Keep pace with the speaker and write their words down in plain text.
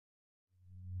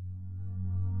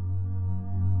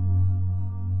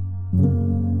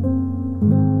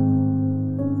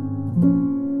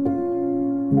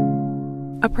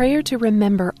Prayer to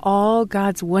Remember All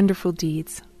God's Wonderful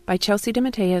Deeds by Chelsea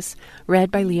DeMatteis,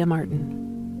 read by Leah Martin.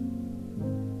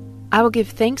 I will give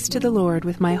thanks to the Lord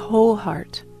with my whole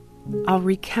heart. I'll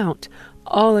recount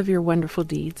all of your wonderful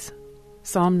deeds.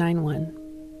 Psalm 9:1.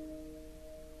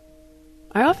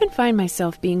 I often find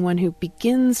myself being one who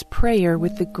begins prayer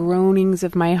with the groanings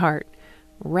of my heart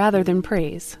rather than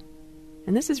praise,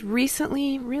 and this has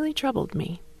recently really troubled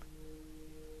me.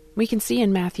 We can see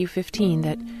in Matthew 15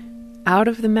 that out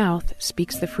of the mouth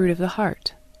speaks the fruit of the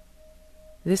heart.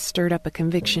 This stirred up a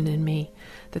conviction in me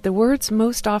that the words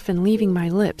most often leaving my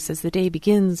lips as the day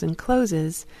begins and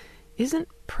closes isn't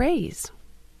praise.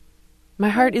 My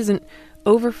heart isn't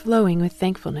overflowing with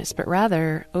thankfulness, but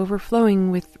rather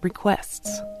overflowing with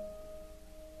requests.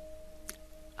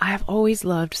 I have always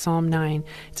loved Psalm 9.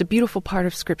 It's a beautiful part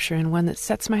of Scripture and one that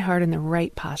sets my heart in the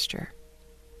right posture.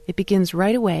 It begins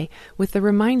right away with the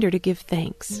reminder to give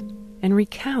thanks and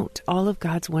recount all of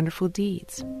God's wonderful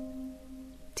deeds.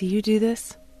 Do you do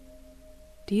this?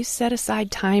 Do you set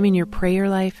aside time in your prayer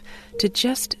life to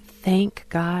just thank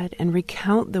God and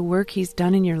recount the work He's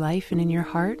done in your life and in your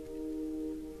heart?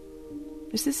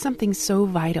 This is something so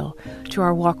vital to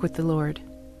our walk with the Lord.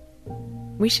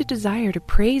 We should desire to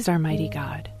praise our mighty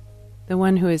God, the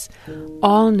one who is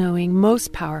all-knowing,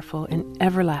 most powerful, and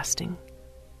everlasting.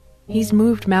 He's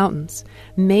moved mountains,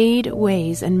 made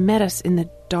ways, and met us in the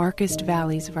darkest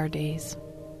valleys of our days.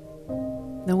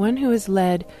 The one who has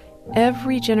led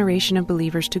every generation of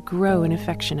believers to grow in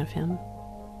affection of Him.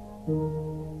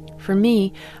 For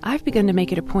me, I've begun to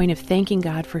make it a point of thanking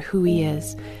God for who He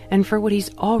is and for what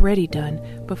He's already done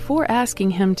before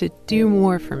asking Him to do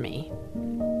more for me.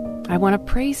 I want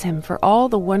to praise Him for all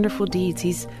the wonderful deeds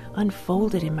He's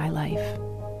unfolded in my life.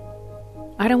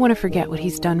 I don't want to forget what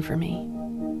He's done for me.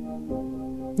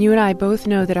 You and I both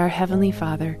know that our Heavenly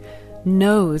Father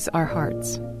knows our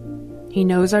hearts. He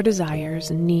knows our desires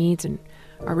and needs and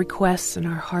our requests and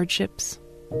our hardships.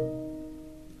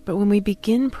 But when we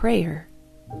begin prayer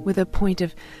with a point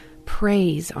of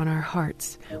praise on our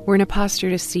hearts, we're in a posture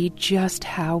to see just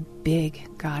how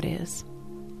big God is.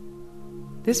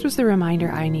 This was the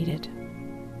reminder I needed.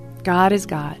 God is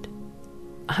God.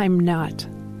 I'm not.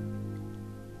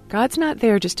 God's not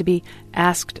there just to be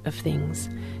asked of things.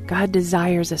 God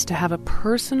desires us to have a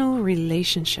personal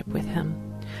relationship with Him,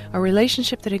 a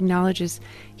relationship that acknowledges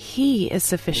He is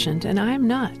sufficient and I'm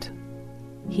not.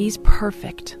 He's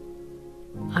perfect.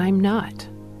 I'm not.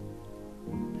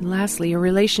 And lastly, a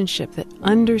relationship that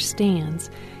understands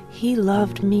He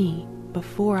loved me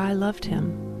before I loved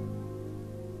Him.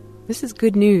 This is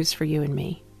good news for you and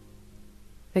me.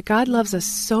 That God loves us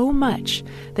so much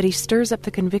that He stirs up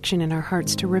the conviction in our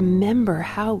hearts to remember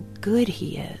how good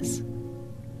He is.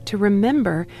 To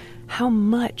remember how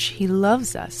much He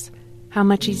loves us, how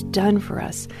much He's done for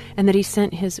us, and that He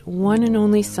sent His one and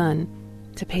only Son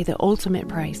to pay the ultimate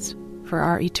price for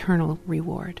our eternal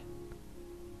reward.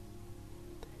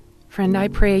 Friend, I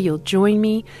pray you'll join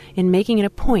me in making it a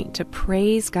point to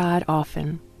praise God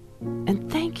often and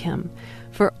thank Him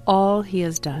for all He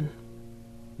has done.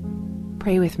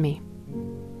 Pray with me.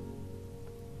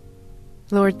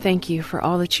 Lord, thank You for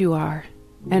all that You are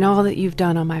and all that You've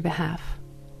done on my behalf.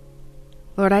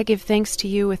 Lord, I give thanks to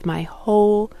You with my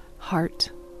whole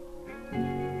heart.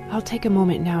 I'll take a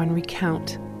moment now and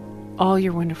recount all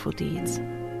Your wonderful deeds.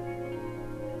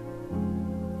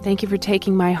 Thank You for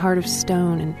taking my heart of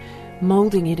stone and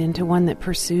molding it into one that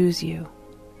pursues You.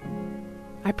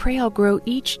 I pray I'll grow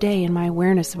each day in my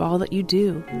awareness of all that You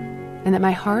do, and that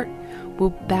my heart will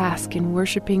bask in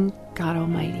worshiping God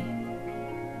Almighty.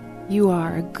 You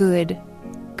are a good,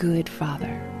 good Father.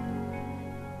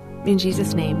 In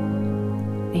Jesus' name,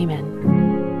 amen.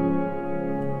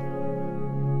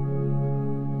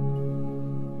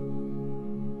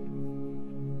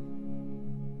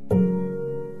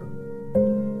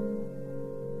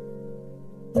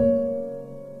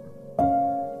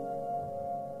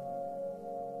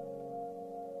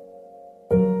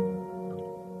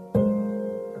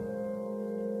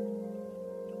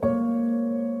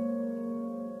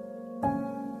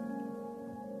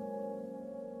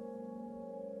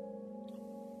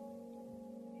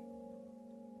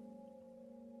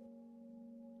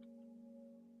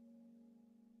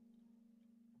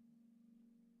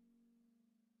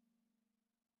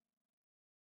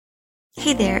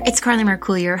 Hey there, it's Carly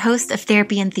Mercourier, host of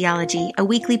Therapy and Theology, a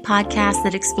weekly podcast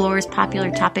that explores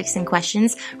popular topics and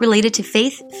questions related to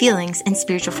faith, feelings, and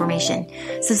spiritual formation.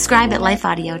 Subscribe at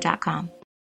lifeaudio.com.